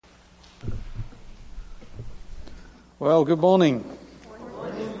Well, good morning.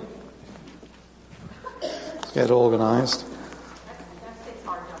 Let's get organised.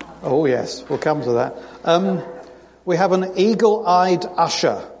 Oh yes, we'll come to that. We have an eagle-eyed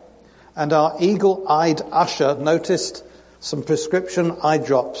usher, and our eagle-eyed usher noticed some prescription eye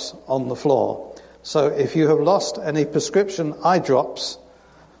drops on the floor. So if you have lost any prescription eye drops,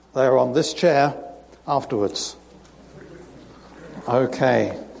 they're on this chair afterwards.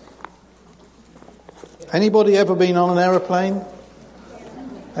 Okay. Anybody ever been on an aeroplane?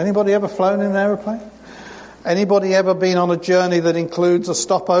 Anybody ever flown in an aeroplane? Anybody ever been on a journey that includes a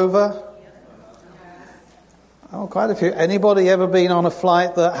stopover? Oh, quite a few. Anybody ever been on a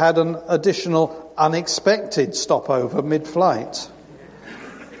flight that had an additional unexpected stopover mid-flight?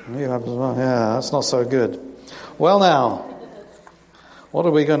 You have as well. Yeah, that's not so good. Well now, what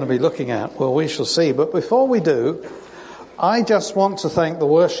are we going to be looking at? Well, we shall see. But before we do, I just want to thank the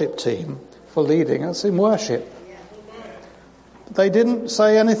worship team for leading us in worship. They didn't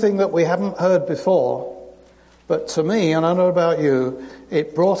say anything that we haven't heard before, but to me, and I don't know about you,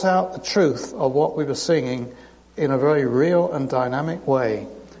 it brought out the truth of what we were singing in a very real and dynamic way.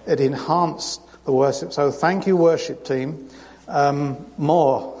 It enhanced the worship. So thank you, worship team.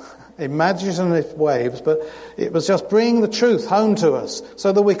 More imaginative waves, but it was just bringing the truth home to us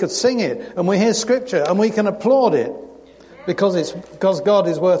so that we could sing it and we hear scripture and we can applaud it. Because God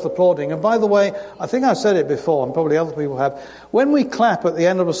is worth applauding. And by the way, I think I've said it before, and probably other people have. When we clap at the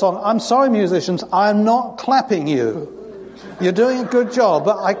end of a song, I'm sorry, musicians, I'm not clapping you. You're doing a good job,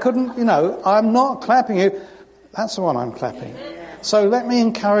 but I couldn't, I'm not clapping you. That's the one I'm clapping. So let me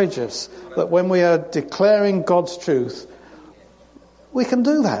encourage us that when we are declaring God's truth, we can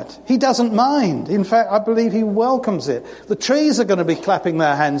do that. He doesn't mind. In fact, I believe he welcomes it. The trees are going to be clapping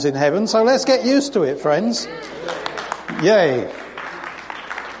their hands in heaven, so let's get used to it, friends. Yay.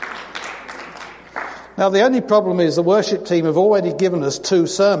 Now, the only problem is the worship team have already given us 2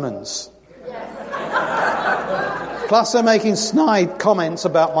 sermons. Yes. Plus, they're making snide comments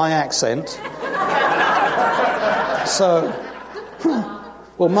about my accent. So,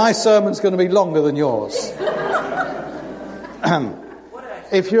 well, my sermon's going to be longer than yours.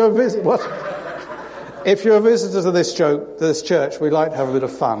 If you're a visitor to this church, we like to have a bit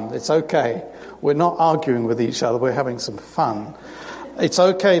of fun. It's okay. We're not arguing with each other. We're having some fun. It's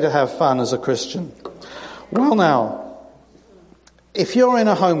okay to have fun as a Christian. Well now, if you're in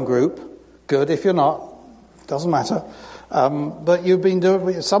a home group, good. If you're not, doesn't matter. But you've been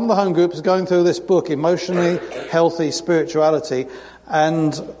doing, some of the home groups are going through this book, Emotionally Healthy Spirituality.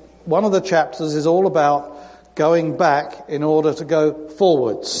 And one of the chapters is all about going back in order to go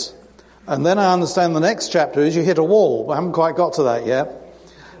forwards. And then I understand the next chapter is you hit a wall. I haven't quite got to that yet.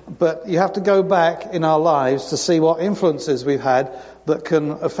 But you have to go back in our lives to see what influences we've had that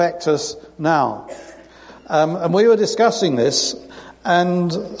can affect us now. And we were discussing this,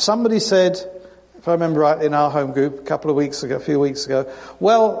 and somebody said, if I remember right, in our home group a few weeks ago,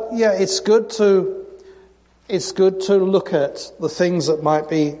 well, yeah, it's good to look at the things that might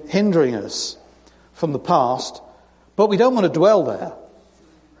be hindering us from the past, but we don't want to dwell there.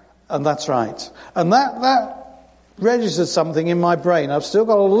 And that's right. And that registered something in my brain. I've still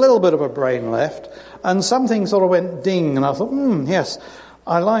got a little bit of a brain left, and something sort of went ding, and I thought, yes,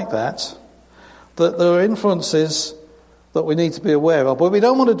 I like that. That there are influences that we need to be aware of, but we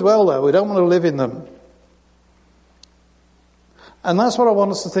don't want to dwell there. We don't want to live in them. And that's what I want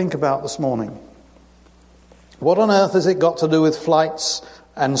us to think about this morning. What on earth has it got to do with flights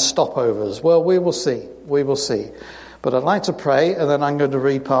and stopovers? Well, we will see. We will see. But I'd like to pray, and then I'm going to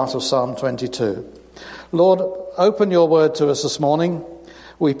read part of Psalm 22. Lord, open your word to us this morning.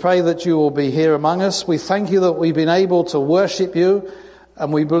 We pray that you will be here among us. We thank you that we've been able to worship you,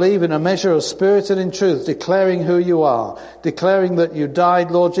 and we believe in a measure of spirit and in truth, declaring who you are, declaring that you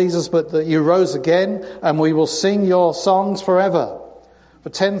died, Lord Jesus, but that you rose again, and we will sing your songs forever, for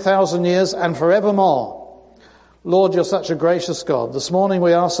 10,000 years and forevermore. Lord, you're such a gracious God. This morning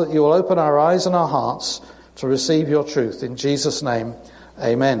we ask that you will open our eyes and our hearts to receive your truth. In Jesus' name,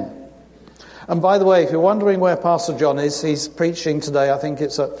 amen. And by the way, if you're wondering where Pastor John is, he's preaching today, I think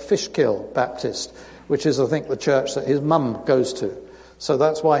it's at Fishkill Baptist, which is, I think, the church that his mum goes to. So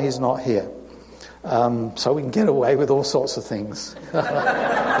that's why he's not here. So we can get away with all sorts of things.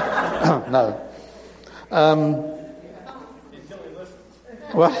 No.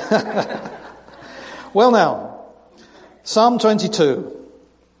 Well now, Psalm 22.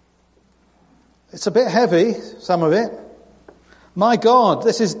 It's a bit heavy, some of it. My God,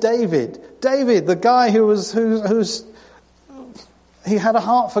 this is David. David, the guy who's he had a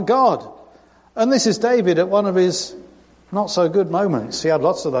heart for God. And this is David at one of his not so good moments. He had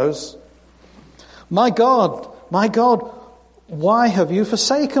lots of those. My God, my God, why have you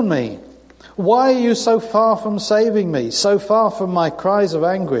forsaken me? Why are you so far from saving me, so far from my cries of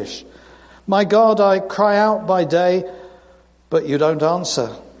anguish? My God, I cry out by day, but you don't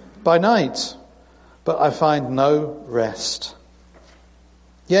answer. By night, but I find no rest.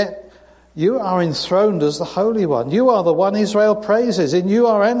 Yet you are enthroned as the Holy One. You are the one Israel praises. In you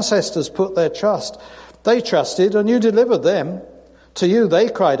our ancestors put their trust. They trusted and you delivered them. To you they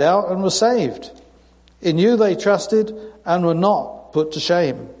cried out and were saved. In you they trusted and were not put to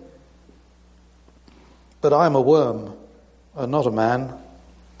shame. But I am a worm and not a man.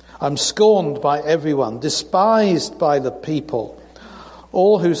 I'm scorned by everyone, despised by the people.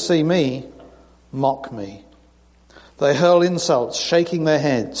 All who see me mock me. They hurl insults, shaking their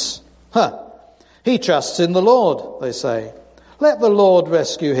heads. He trusts in the Lord, they say. Let the Lord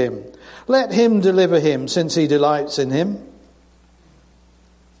rescue him. Let him deliver him, since he delights in him.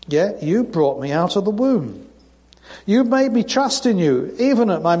 Yet you brought me out of the womb. You made me trust in you, even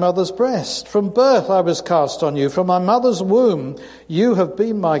at my mother's breast. From birth I was cast on you. From my mother's womb you have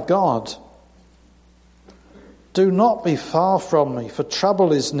been my God. Do not be far from me, for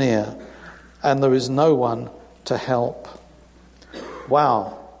trouble is near, and there is no one to help.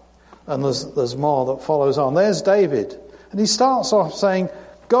 Wow. And there's more that follows on. There's David. And he starts off saying,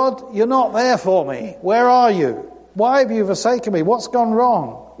 God, you're not there for me. Where are you? Why have you forsaken me? What's gone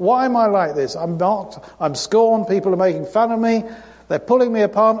wrong? Why am I like this? I'm mocked. I'm scorned. People are making fun of me. They're pulling me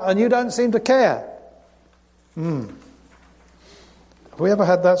apart, and you don't seem to care. Have we ever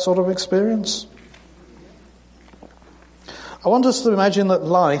had that sort of experience? I want us to imagine that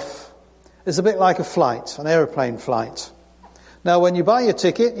life is a bit like a flight, an aeroplane flight. Now, when you buy your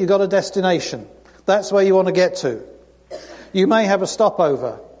ticket, you've got a destination. That's where you want to get to. You may have a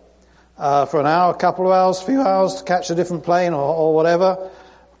stopover for an hour, a couple of hours, a few hours to catch a different plane or whatever.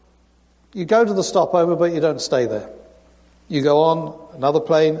 You go to the stopover, but you don't stay there. You go on another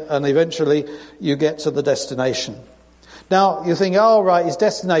plane, and eventually you get to the destination. Now, you think, oh, right, his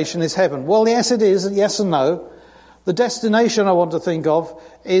destination is heaven. Well, yes, it is, yes and no. The destination I want to think of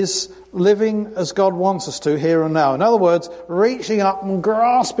is living as God wants us to here and now. In other words, reaching up and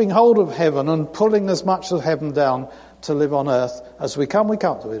grasping hold of heaven and pulling as much of heaven down to live on earth as we can. We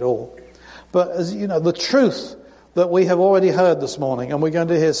can't do it all. But, as you know, the truth that we have already heard this morning, and we're going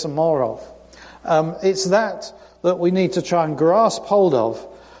to hear some more of, it's that we need to try and grasp hold of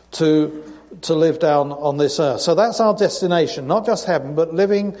to live down on this earth. So that's our destination, not just heaven, but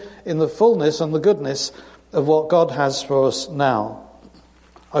living in the fullness and the goodness of what God has for us now.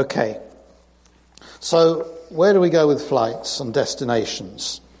 Okay. So where do we go with flights and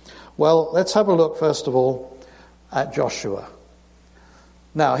destinations? Well, let's have a look first of all at Joshua.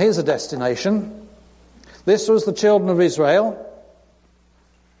 Now, here's a destination. This was the children of Israel.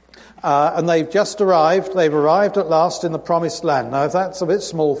 And they've just arrived. They've arrived at last in the promised land. Now, if that's a bit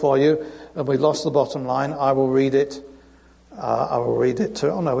small for you and we've lost the bottom line, I will read it.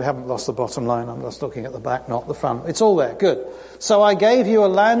 Oh no, we haven't lost the bottom line. I'm just looking at the back, not the front. It's all there. Good. So I gave you a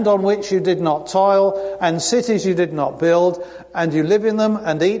land on which you did not toil, and cities you did not build, and you live in them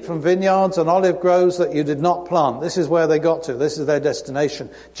and eat from vineyards and olive groves that you did not plant. This is where they got to. This is their destination.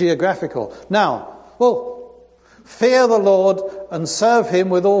 Geographical. Now, fear the Lord and serve him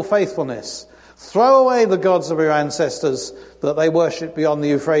with all faithfulness. Throw away the gods of your ancestors that they worshipped beyond the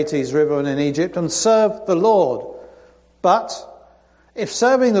Euphrates River and in Egypt, and serve the Lord. But if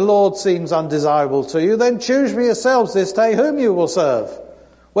serving the Lord seems undesirable to you, then choose for yourselves this day whom you will serve,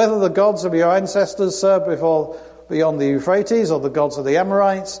 whether the gods of your ancestors served beyond the Euphrates or the gods of the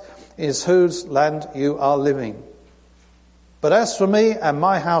Amorites, is whose land you are living. But as for me and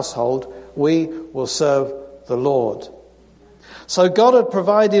my household, we will serve the Lord. So God had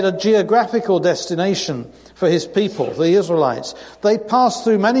provided a geographical destination for his people, the Israelites. They passed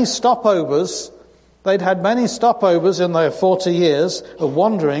through many stopovers. They'd had many stopovers in their 40 years of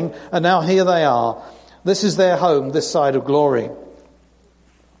wandering, and now here they are. This is their home, this side of glory.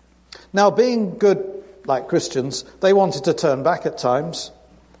 Now, being good, like Christians, they wanted to turn back at times.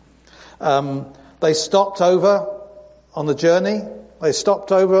 They stopped over on the journey. They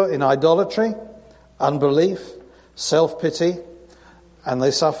stopped over in idolatry, unbelief, self-pity, and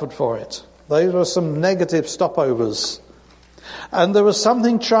they suffered for it. Those were some negative stopovers. And there was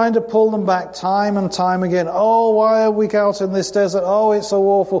something trying to pull them back time and time again. Oh, why are we out in this desert? Oh, it's so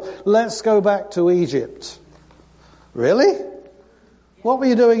awful. Let's go back to Egypt. Really? What were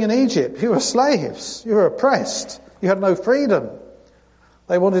you doing in Egypt? You were slaves. You were oppressed. You had no freedom.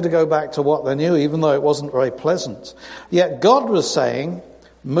 They wanted to go back to what they knew, even though it wasn't very pleasant. Yet God was saying,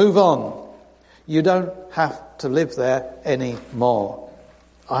 move on. You don't have to live there anymore.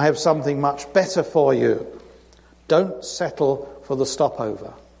 I have something much better for you. Don't settle for the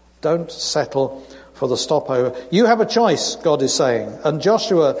stopover. Don't settle for the stopover. You have a choice, God is saying. And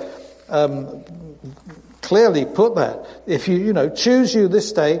Joshua clearly put that. If you choose you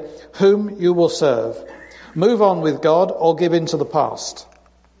this day whom you will serve. Move on with God or give in to the past.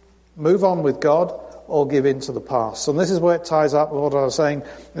 Move on with God or give in to the past. And this is where it ties up with what I was saying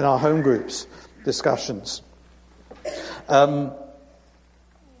in our home groups discussions.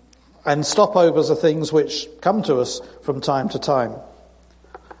 And stopovers are things which come to us from time to time.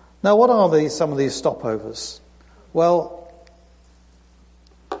 Now, what are some of these stopovers? Well,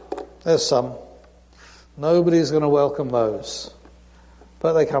 there's some. Nobody's going to welcome those.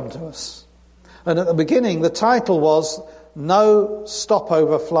 But they come to us. And at the beginning, the title was No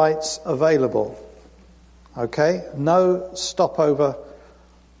Stopover Flights Available. Okay? No stopover.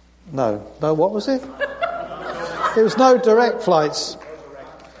 No, what was it? It was no direct flights.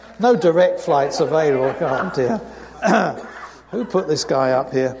 No direct flights available. Oh dear. Who put this guy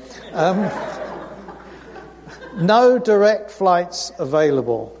up here? No direct flights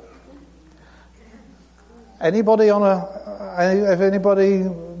available. Anybody have anybody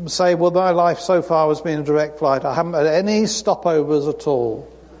say, well, my life so far has been a direct flight. I haven't had any stopovers at all.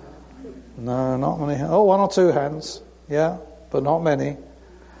 No, not many. Oh, one or two hands. Yeah, but not many.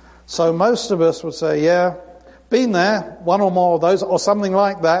 So most of us would say, yeah, been there, one or more of those, or something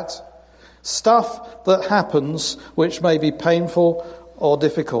like that. Stuff that happens which may be painful or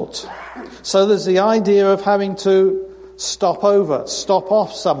difficult. So there's the idea of having to stop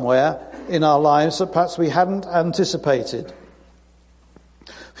off somewhere in our lives that perhaps we hadn't anticipated.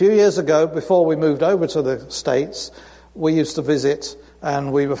 A few years ago, before we moved over to the States, we used to visit,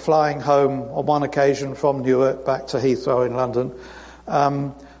 and we were flying home on one occasion from Newark back to Heathrow in London.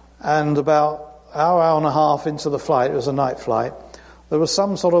 And about an hour and a half into the flight, it was a night flight, there was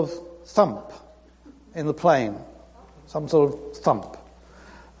some sort of thump in the plane. Some sort of thump.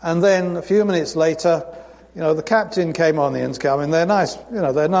 And then a few minutes later, the captain came on the intercom, and they're nice,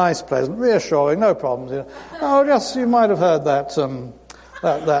 pleasant, reassuring, no problems. Oh, just, you might have heard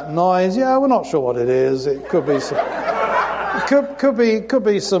that noise. Yeah, we're not sure what it is. It could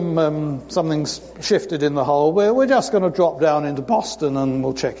be some, something's shifted in the hull. We're just going to drop down into Boston and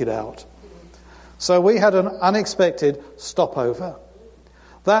we'll check it out. So we had an unexpected stopover.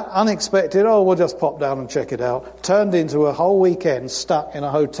 That unexpected, we'll just pop down and check it out, turned into a whole weekend stuck in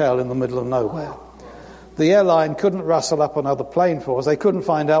a hotel in the middle of nowhere. The airline couldn't rustle up another plane for us. They couldn't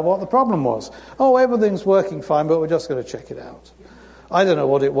find out what the problem was. Oh, everything's working fine, but we're just going to check it out. I don't know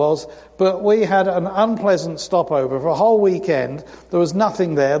what it was, but we had an unpleasant stopover for a whole weekend. There was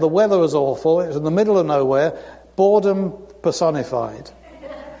nothing there. The weather was awful. It was in the middle of nowhere. Boredom personified.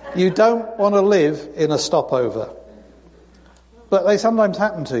 You don't want to live in a stopover. But they sometimes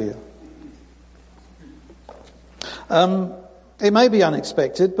happen to you. It may be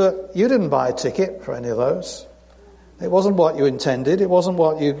unexpected, but you didn't buy a ticket for any of those. It wasn't what you intended. It wasn't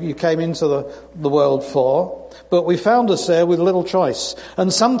what you came into the world for. But we found us there with little choice.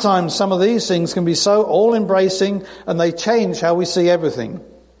 And sometimes some of these things can be so all-embracing, and they change how we see everything.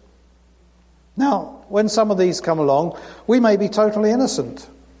 Now, when some of these come along, we may be totally innocent.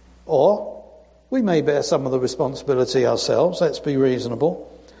 Or we may bear some of the responsibility ourselves. Let's be reasonable.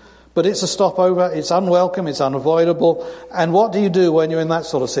 But it's a stopover, it's unwelcome, it's unavoidable. And what do you do when you're in that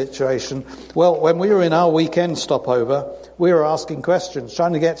sort of situation? Well, when we were in our weekend stopover, we were asking questions,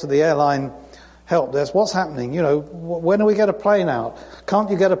 trying to get to the airline help desk. What's happening? When do we get a plane out? Can't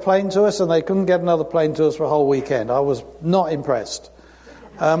you get a plane to us? And they couldn't get another plane to us for a whole weekend. I was not impressed.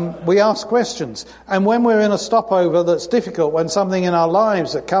 We ask questions. And when we're in a stopover that's difficult, when something in our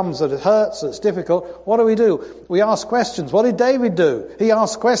lives that comes that it hurts, that's difficult, what do? We ask questions. What did David do? He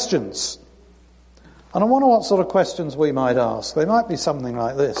asked questions. And I wonder what sort of questions we might ask. They might be something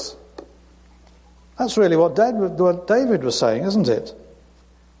like this. That's really what David was saying, isn't it?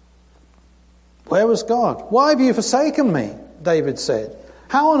 Where was God? Why have you forsaken me? David said.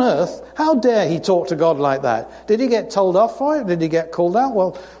 How on earth, how dare he talk to God like that? Did he get told off for it? Did he get called out?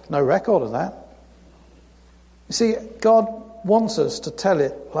 Well, no record of that. You see, God wants us to tell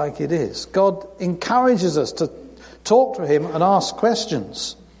it like it is. God encourages us to talk to him and ask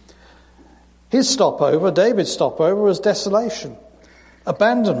questions. His stopover, David's stopover, was desolation,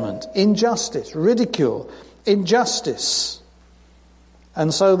 abandonment, injustice, ridicule, injustice.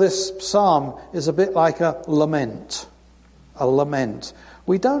 And so this psalm is a bit like a lament. A lament.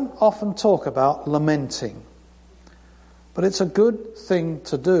 We don't often talk about lamenting, but it's a good thing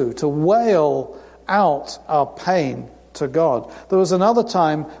to do, to wail out our pain to God. There was another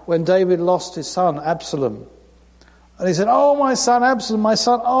time when David lost his son, Absalom. And he said, oh, my son, Absalom, my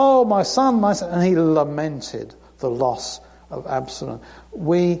son, oh, my son, my son. And he lamented the loss of Absalom.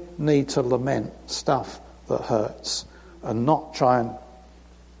 We need to lament stuff that hurts and not try and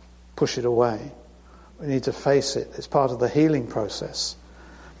push it away. We need to face it. It's part of the healing process.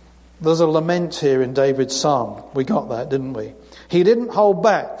 There's a lament here in David's psalm. We got that, didn't we? He didn't hold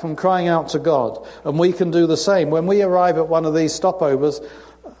back from crying out to God, and we can do the same. When we arrive at one of these stopovers,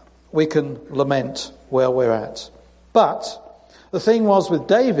 we can lament where we're at. But the thing was with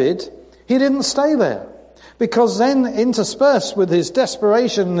David, he didn't stay there. Because then, interspersed with his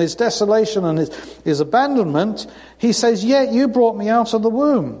desperation and his desolation and his abandonment, he says, "Yet you brought me out of the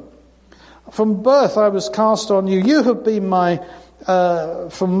womb. From birth I was cast on you. You have been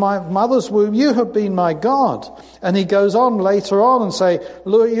from my mother's womb, you have been my God." And he goes on later on and say,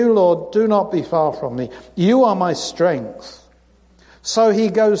 "You, Lord, do not be far from me. You are my strength." So he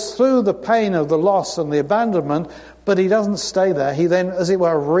goes through the pain of the loss and the abandonment, but he doesn't stay there. He then, as it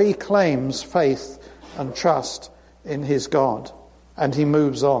were, reclaims faith and trust in his God, and he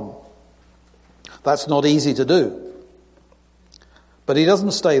moves on. That's not easy to do. But he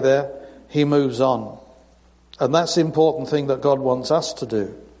doesn't stay there, he moves on. And that's the important thing that God wants us to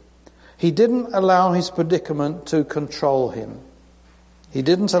do. He didn't allow his predicament to control him. He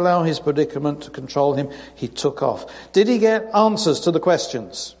didn't allow his predicament to control him. He took off. Did he get answers to the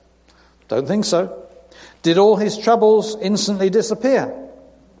questions? Don't think so. Did all his troubles instantly disappear?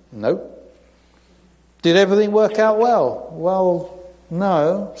 No. Did everything work out well? Well,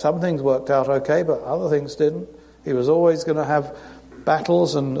 no. Some things worked out okay, but other things didn't. He was always going to have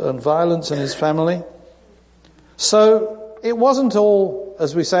battles and violence in his family. So it wasn't all,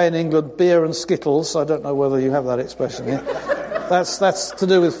 as we say in England, beer and skittles. I don't know whether you have that expression here. That's to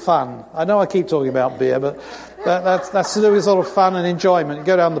do with fun. I know I keep talking about beer, but that's to do with sort of fun and enjoyment. You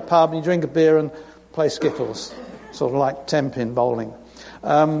go down the pub and you drink a beer and play skittles, sort of like 10-pin bowling.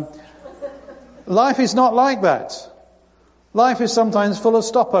 Life is not like that. Life is sometimes full of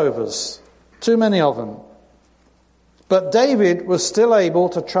stopovers, too many of them. But David was still able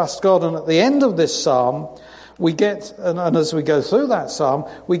to trust God, and at the end of this psalm, we get, and as we go through that psalm,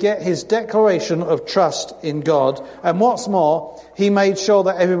 we get his declaration of trust in God. And what's more, he made sure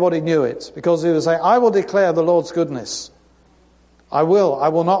that everybody knew it, because he would say, "I will declare the Lord's goodness. I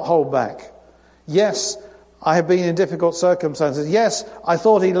will not hold back. Yes, I have been in difficult circumstances. Yes, I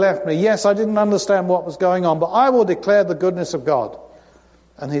thought he left me. Yes, I didn't understand what was going on, but I will declare the goodness of God."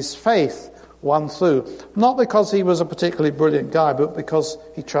 And his faith won through, not because he was a particularly brilliant guy, but because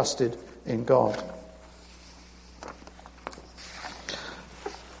he trusted in God.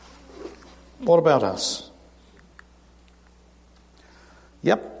 What about us?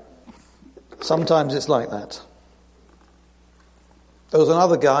 Yep, sometimes it's like that. There was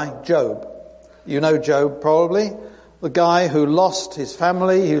another guy, Job. You know Job probably. The guy who lost his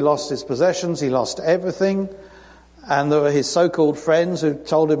family, he lost his possessions, he lost everything. And there were his so-called friends who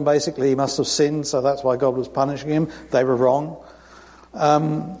told him basically he must have sinned, so that's why God was punishing him. They were wrong.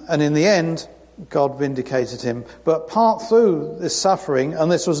 And in the end, God vindicated him. But part through this suffering,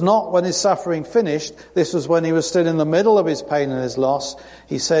 and this was not when his suffering finished, this was when he was still in the middle of his pain and his loss,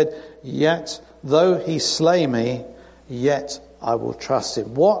 he said, "Yet though he slay me, yet I will trust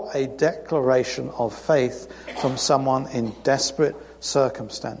him." What a declaration of faith from someone in desperate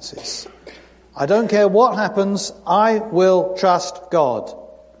circumstances. I don't care what happens, I will trust God.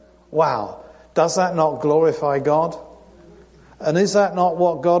 Wow. Does that not glorify God? And is that not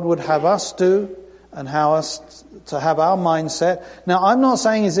what God would have us do, and how us to have our mindset? Now, I'm not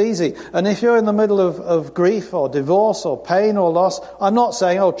saying it's easy. And if you're in the middle of grief or divorce or pain or loss, I'm not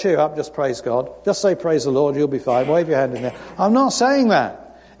saying, "Oh, cheer up, just praise God. Just say praise the Lord, you'll be fine. Wave your hand in there." I'm not saying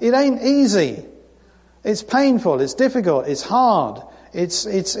that. It ain't easy. It's painful, it's difficult, it's hard.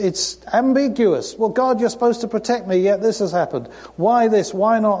 It's ambiguous. Well, God, you're supposed to protect me, yet this has happened. Why this?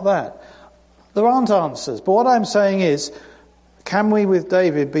 Why not that? There aren't answers. But what I'm saying is, can we with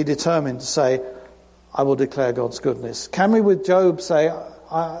David be determined to say, "I will declare God's goodness"? Can we with Job say,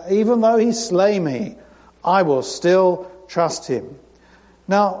 "Even though he slay me, I will still trust him"?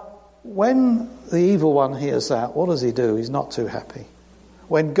 Now, when the evil one hears that, what does he do? He's not too happy.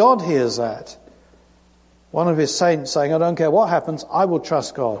 When God hears that, one of his saints saying, "I don't care what happens, I will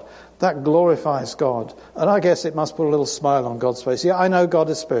trust God," that glorifies God. And I guess it must put a little smile on God's face. Yeah, I know God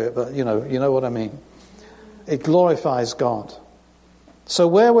is spirit, but you know what I mean. It glorifies God. So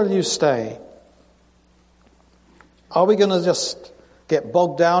where will you stay? Are we going to just get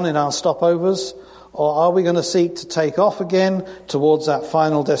bogged down in our stopovers? Or are we going to seek to take off again towards that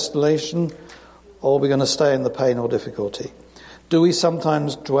final destination? Or are we going to stay in the pain or difficulty? Do we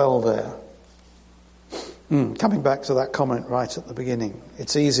sometimes dwell there? Coming back to that comment right at the beginning.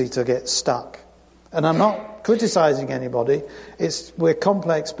 It's easy to get stuck And I'm not criticizing anybody. We're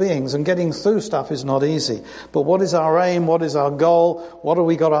complex beings, and getting through stuff is not easy. But what is our aim? What is our goal? What have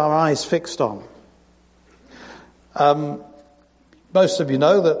we got our eyes fixed on? Most of you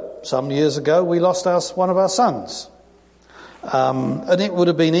know that some years ago we lost one of our sons. And it would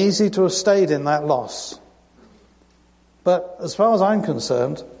have been easy to have stayed in that loss. But as far as I'm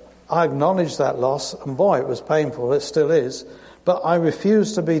concerned, I acknowledge that loss, and boy, it was painful, it still is. But I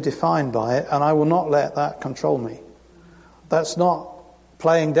refuse to be defined by it, and I will not let that control me. That's not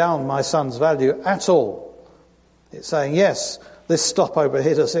playing down my son's value at all. It's saying, yes, this stopover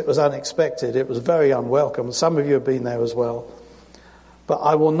hit us, it was unexpected, it was very unwelcome. Some of you have been there as well. But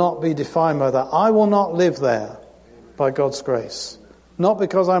I will not be defined by that. I will not live there by God's grace. Not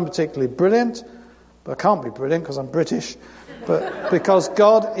because I'm particularly brilliant, but I can't be brilliant because I'm British, but because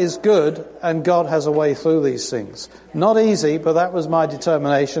God is good and God has a way through these things. Not easy, but that was my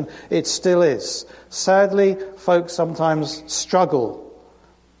determination. It still is. Sadly, folks sometimes struggle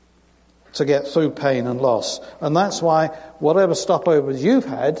to get through pain and loss. And that's why whatever stopovers you've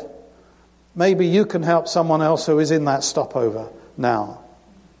had, maybe you can help someone else who is in that stopover now.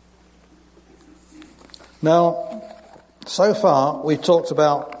 Now, so far we've talked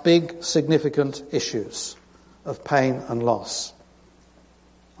about big, significant issues of pain and loss.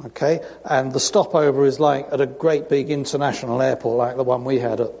 Okay? And the stopover is like at a great big international airport like the one we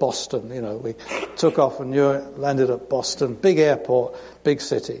had at Boston. You know, we took off and landed at Boston, big airport, big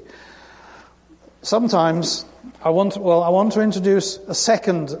city. Sometimes I want to introduce a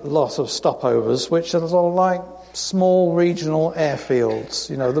second lot of stopovers, which are sort of like small regional airfields,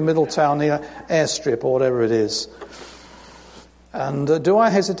 you know, the Middletown airstrip or whatever it is. And do I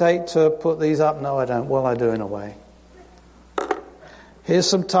hesitate to put these up? No, I don't. Well, I do in a way. Here's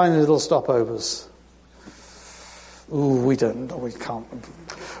some tiny little stopovers. Ooh,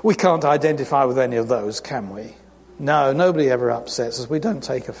 we can't identify with any of those, can we? No, nobody ever upsets us. We don't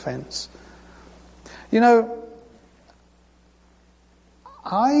take offence. You know,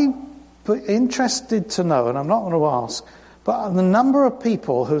 I'm interested to know, and I'm not going to ask, but the number of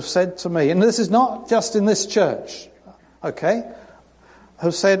people who've said to me, and this is not just in this church, okay,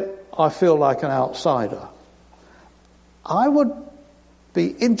 who've said, I feel like an outsider. I would be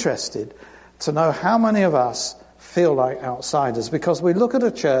interested to know how many of us feel like outsiders, because we look at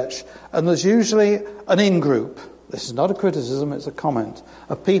a church and there's usually an in-group. This is not a criticism, it's a comment.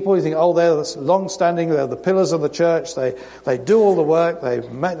 Of people you think, oh, they're long-standing, they're the pillars of the church, they do all the work,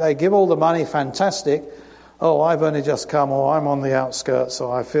 they give all the money, fantastic. Oh, I've only just come, or I'm on the outskirts,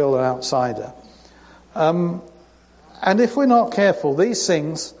 so I feel an outsider. And if we're not careful, these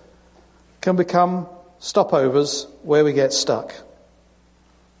things can become stopovers where we get stuck.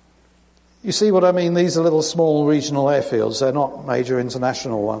 You see what I mean? These are little small regional airfields. They're not major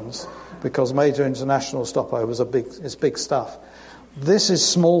international ones, because major international stopovers are big stuff. This is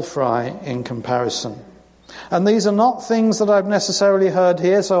small fry in comparison. And these are not things that I've necessarily heard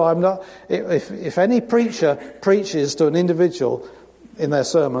here, so I'm not. If any preacher preaches to an individual in their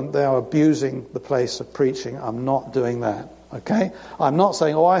sermon, they are abusing the place of preaching. I'm not doing that, okay? I'm not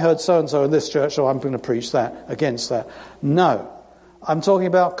saying, oh, I heard so-and-so in this church, so I'm going to preach that, against that. No. I'm talking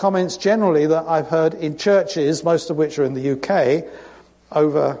about comments generally that I've heard in churches, most of which are in the UK,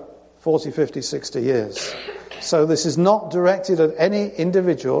 over 40, 50, 60 years. So this is not directed at any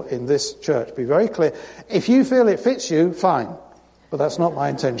individual in this church. Be very clear. If you feel it fits you, fine. But that's not my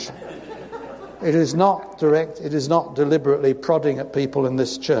intention. It is not direct, it is not deliberately prodding at people in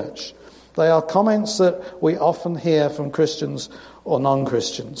this church. They are comments that we often hear from Christians or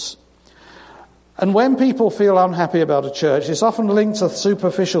non-Christians. And when people feel unhappy about a church, it's often linked to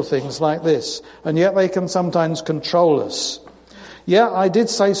superficial things like this, and yet they can sometimes control us. Yeah, I did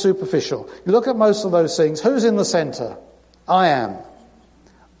say superficial. You look at most of those things, who's in the centre? I am.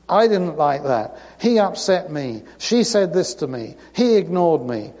 I didn't like that. He upset me. She said this to me. He ignored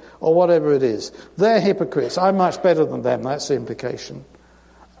me. Or whatever it is. They're hypocrites. I'm much better than them. That's the implication.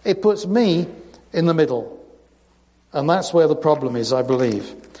 It puts me in the middle. And that's where the problem is, I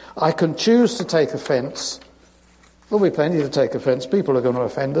believe. I can choose to take offence. There'll be plenty to take offence. People are going to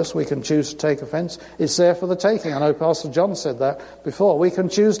offend us. We can choose to take offence. It's there for the taking. I know Pastor John said that before. We can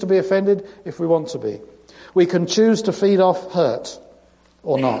choose to be offended if we want to be. We can choose to feed off hurt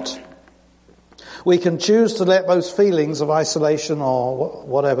or not. We can choose to let those feelings of isolation or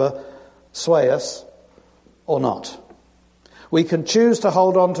whatever sway us or not. We can choose to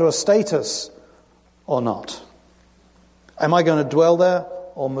hold on to a status or not. Am I going to dwell there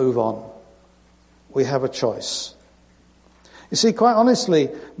or move on? We have a choice. You see, quite honestly,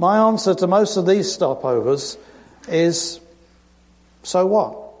 my answer to most of these stopovers is, so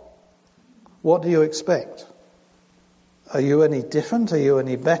what? What do you expect? Are you any different? Are you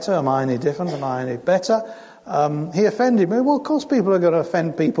any better? Am I any different? Am I any better? He offended me. Well, of course people are going to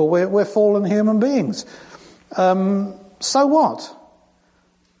offend people. We're fallen human beings. So what?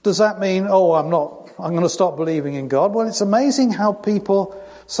 Does that mean, I'm going to stop believing in God? Well, it's amazing how people,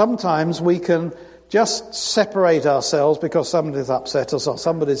 sometimes we can just separate ourselves because somebody's upset us, or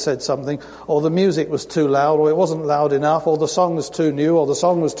somebody said something, or the music was too loud, or it wasn't loud enough, or the song was too new, or the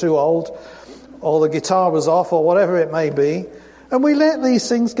song was too old, or the guitar was off, or whatever it may be. And we let these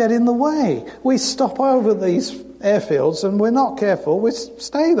things get in the way. We stop over these airfields and we're not careful. We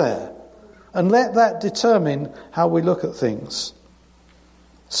stay there and let that determine how we look at things.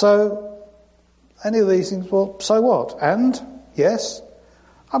 So, any of these things, well, so what? And, yes,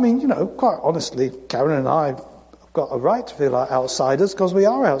 I mean, quite honestly, Karen and I have got a right to feel like outsiders because we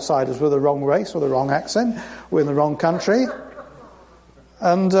are outsiders. We're the wrong race, we're the wrong accent, we're in the wrong country.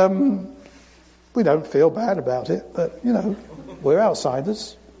 And we don't feel bad about it, but, we're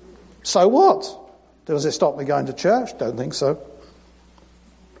outsiders. So what? Does it stop me going to church? Don't think so.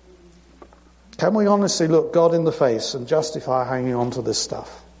 Can we honestly look God in the face and justify hanging on to this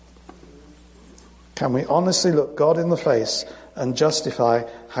stuff? Can we honestly look God in the face and justify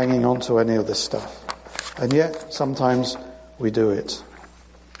hanging on to any of this stuff? And yet, sometimes we do it.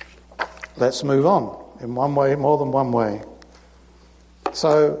 Let's move on. In one way, more than one way.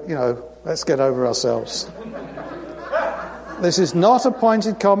 So, let's get over ourselves. This is not a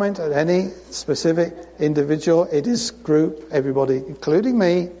pointed comment at any specific individual. It is group, everybody, including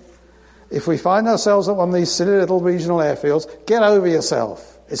me. If we find ourselves at one of these silly little regional airfields, get over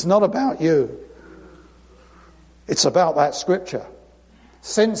yourself. It's not about you. It's about that scripture.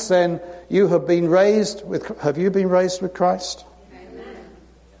 Since then, you have been raised with... Have you been raised with Christ?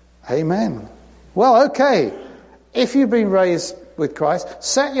 Amen. Well, okay. If you've been raised with Christ,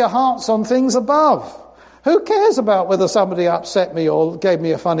 set your hearts on things above. Who cares about whether somebody upset me or gave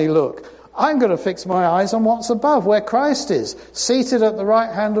me a funny look? I'm going to fix my eyes on what's above, where Christ is, seated at the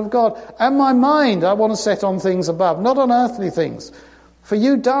right hand of God. And my mind, I want to set on things above, not on earthly things. For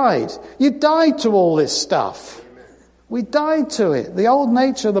you died. You died to all this stuff. We died to it. The old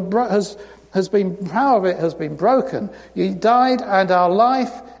nature, has been, power of it has been broken. You died, and our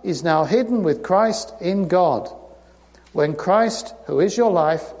life is now hidden with Christ in God. When Christ, who is your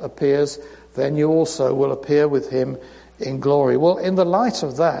life, appears, then you also will appear with him in glory. Well, in the light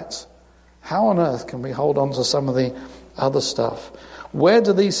of that, how on earth can we hold on to some of the other stuff? Where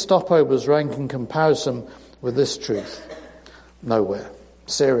do these stopovers rank in comparison with this truth? Nowhere.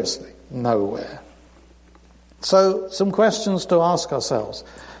 Seriously, nowhere. So, some questions to ask ourselves.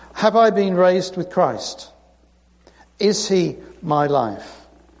 Have I been raised with Christ? Is he my life?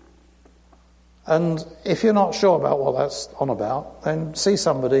 And if you're not sure about what that's on about, then see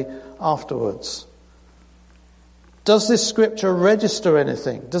somebody afterwards. Does this scripture register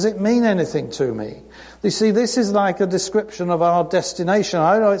anything? Does it mean anything to me? You see, this is like a description of our destination.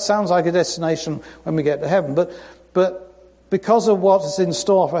 I know it sounds like a destination when we get to heaven, but because of what is in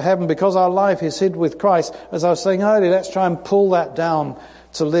store for heaven, because our life is hid with Christ, as I was saying earlier, let's try and pull that down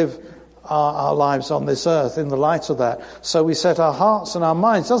to live our lives on this earth in the light of that. So we set our hearts and our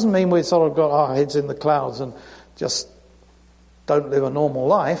minds. Doesn't mean we've sort of got our heads in the clouds and just don't live a normal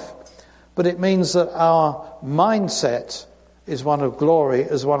life. But it means that our mindset is one of glory,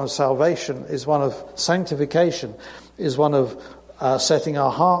 is one of salvation, is one of sanctification, is one of setting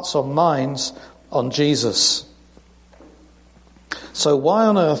our hearts or minds on Jesus. So why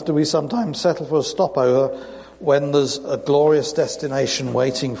on earth do we sometimes settle for a stopover when there's a glorious destination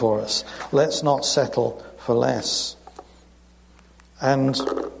waiting for us? Let's not settle for less. And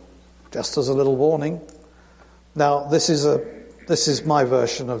just as a little warning, now this is my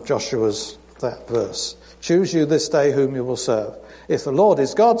version of Joshua's that verse. Choose you this day whom you will serve. If the Lord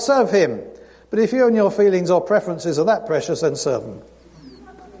is God, serve him. But if you and your feelings or preferences are that precious, then serve him.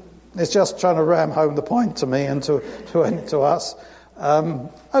 It's just trying to ram home the point to me and to us.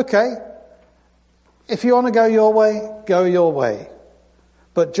 Okay. If you want to go your way, go your way.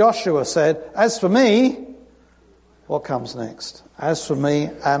 But Joshua said, as for me, what comes next? As for me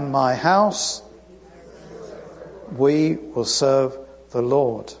and my house, we will serve the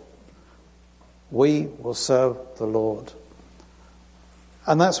Lord. We will serve the Lord.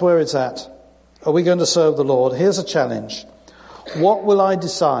 And that's where it's at. Are we going to serve the Lord? Here's a challenge. What will I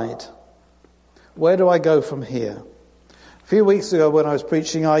decide? Where do I go from here? A few weeks ago when I was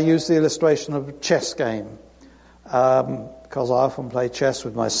preaching, I used the illustration of a chess game. Because I often play chess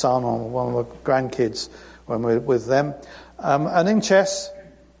with my son or one of my grandkids when we're with them. And in chess,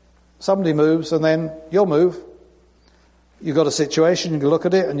 somebody moves and then you'll move. You've got a situation, you can look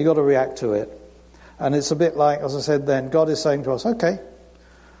at it and you've got to react to it. And it's a bit like, as I said then, God is saying to us, okay,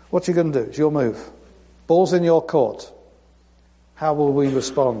 what are you going to do? It's your move. Ball's in your court. How will we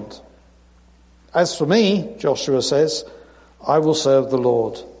respond? As for me, Joshua says, I will serve the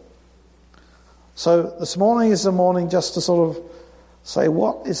Lord. So this morning is the morning just to sort of say,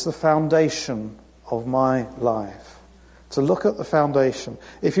 what is the foundation of my life? To look at the foundation.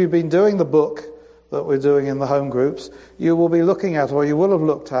 If you've been doing the book that we're doing in the home groups, you will be looking at, or you will have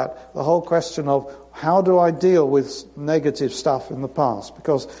looked at, the whole question of how do I deal with negative stuff in the past?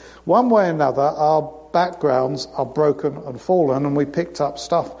 Because one way or another, our backgrounds are broken and fallen, and we picked up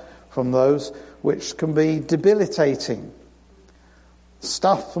stuff from those which can be debilitating.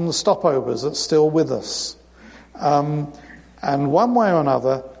 Stuff from the stopovers that's still with us. And one way or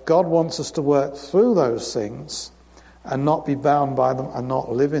another, God wants us to work through those things and not be bound by them and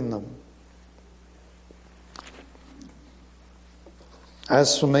not live in them.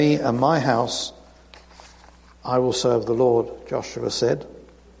 As for me and my house, I will serve the Lord, Joshua said.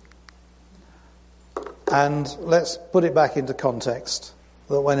 And let's put it back into context,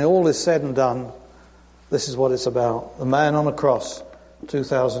 that when all is said and done, this is what it's about. The man on a cross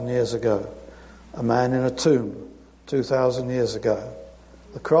 2,000 years ago. A man in a tomb 2,000 years ago.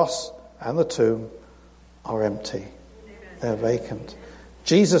 The cross and the tomb are empty. They're vacant.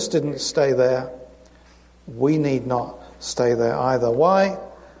 Jesus didn't stay there. We need not stay there either. Why?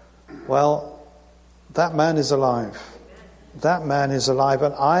 Well, that man is alive. That man is alive,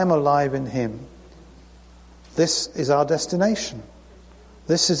 and I am alive in him. This is our destination.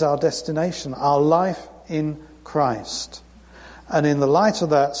 This is our destination, our life in Christ. And in the light of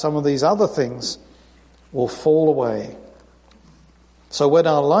that, some of these other things will fall away. So when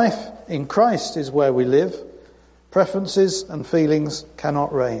our life in Christ is where we live, preferences and feelings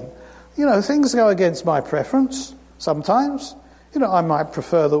cannot reign. You know, things go against my preference sometimes. You know, I might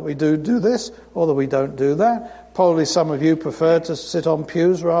prefer that we do this or that we don't do that. Probably some of you prefer to sit on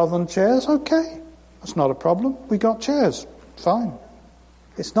pews rather than chairs. Okay, that's not a problem. We got chairs. Fine.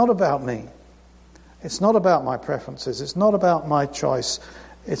 It's not about me. It's not about my preferences. It's not about my choice.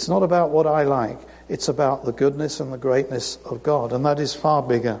 It's not about what I like. It's about the goodness and the greatness of God, and that is far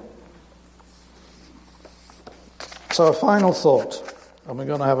bigger. So a final thought, and we're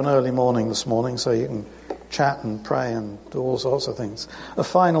going to have an early morning this morning so you can chat and pray and do all sorts of things. A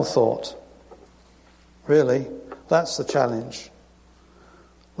final thought. Really, that's the challenge.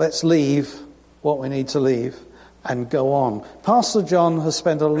 Let's leave what we need to leave and go on. Pastor John has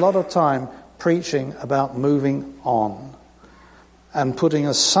spent a lot of time preaching about moving on and putting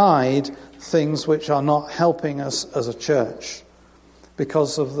aside things which are not helping us as a church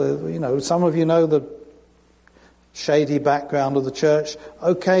because of some of you know the shady background of the church.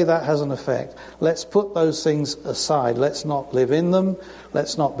 Okay, that has an effect. Let's put those things aside. Let's not live in them.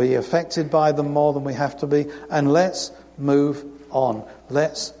 Let's not be affected by them more than we have to be. And let's move on.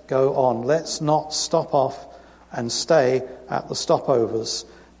 Let's go on. Let's not stop off and stay at the stopovers,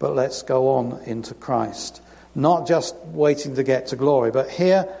 but let's go on into Christ. Not just waiting to get to glory, but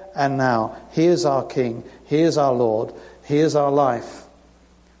here and now. Here's our King. Here's our Lord. Here's our life.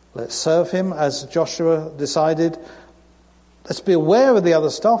 Let's serve him as Joshua decided. Let's be aware of the other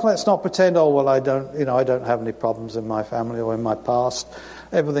stuff. Let's not pretend, I don't have any problems in my family or in my past.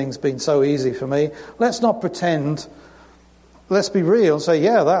 Everything's been so easy for me. Let's not pretend. Let's be real and say,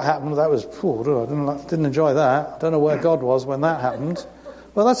 yeah, that happened. That was, I didn't enjoy that. I don't know where God was when that happened.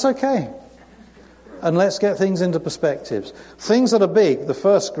 Well, that's okay. And let's get things into perspectives. Things that are big, the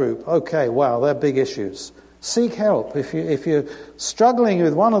first group, okay, wow, they're big issues. Seek help. If you're struggling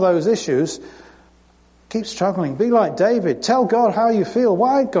with one of those issues, keep struggling. Be like David. Tell God how you feel.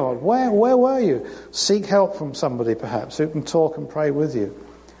 Why, God? Where were you? Seek help from somebody, perhaps, who can talk and pray with you.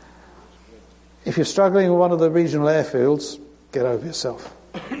 If you're struggling with one of the regional airfields, get over yourself.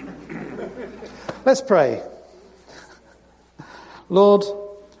 Let's pray. Lord,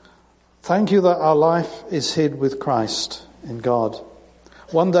 thank you that our life is hid with Christ in God.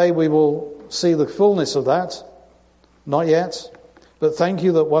 One day we will see the fullness of that. Not yet. But thank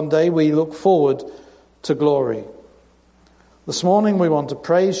you that one day we look forward to glory. This morning we want to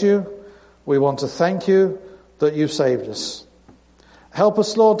praise you. We want to thank you that you saved us. Help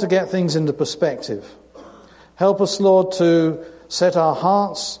us, Lord, to get things into perspective. Help us, Lord, to set our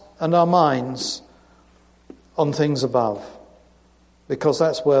hearts and our minds on things above. Because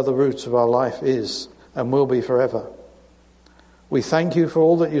that's where the roots of our life is and will be forever. We thank you for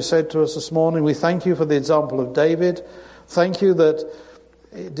all that you said to us this morning. We thank you for the example of David. Thank you that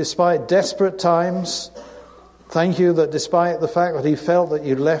despite desperate times, thank you that despite the fact that he felt that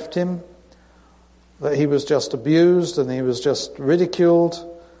you left him, that he was just abused and he was just ridiculed.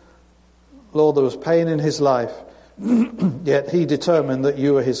 Lord, there was pain in his life, yet he determined that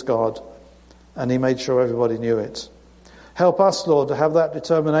you were his God, and he made sure everybody knew it. Help us, Lord, to have that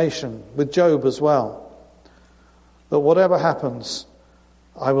determination with Job as well, that whatever happens,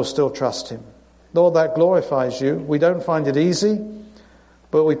 I will still trust him. Lord, that glorifies you. We don't find it easy,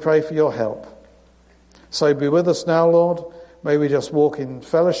 but we pray for your help. So be with us now, Lord. May we just walk in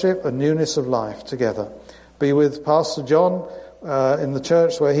fellowship and newness of life together. Be with Pastor John in the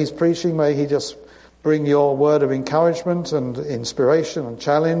church where he's preaching. May he just bring your word of encouragement and inspiration and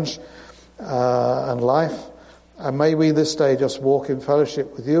challenge and life. And may we this day just walk in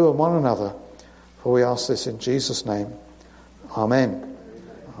fellowship with you and one another. For we ask this in Jesus' name. Amen.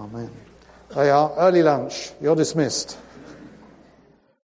 Amen. They are early lunch. You're dismissed.